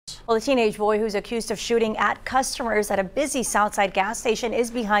Well, the teenage boy who's accused of shooting at customers at a busy Southside gas station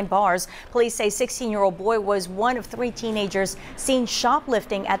is behind bars. Police say 16-year-old boy was one of 3 teenagers seen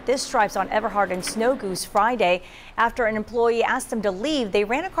shoplifting at this Stripes on Everhart and Snow Goose Friday. After an employee asked them to leave, they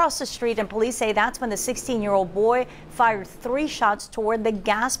ran across the street, and police say that's when the 16-year-old boy fired 3 shots toward the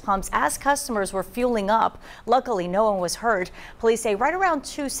gas pumps as customers were fueling up. Luckily, no one was hurt. Police say right around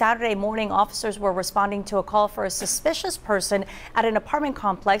 2 Saturday morning, officers were responding to a call for a suspicious person at an apartment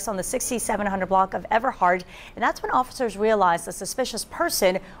complex on the 6700 block of Everhart, and that's when officers realized the suspicious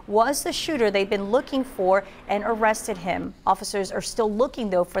person was the shooter they'd been looking for and arrested him. Officers are still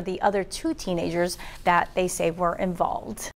looking, though, for the other 2 teenagers that they say were involved.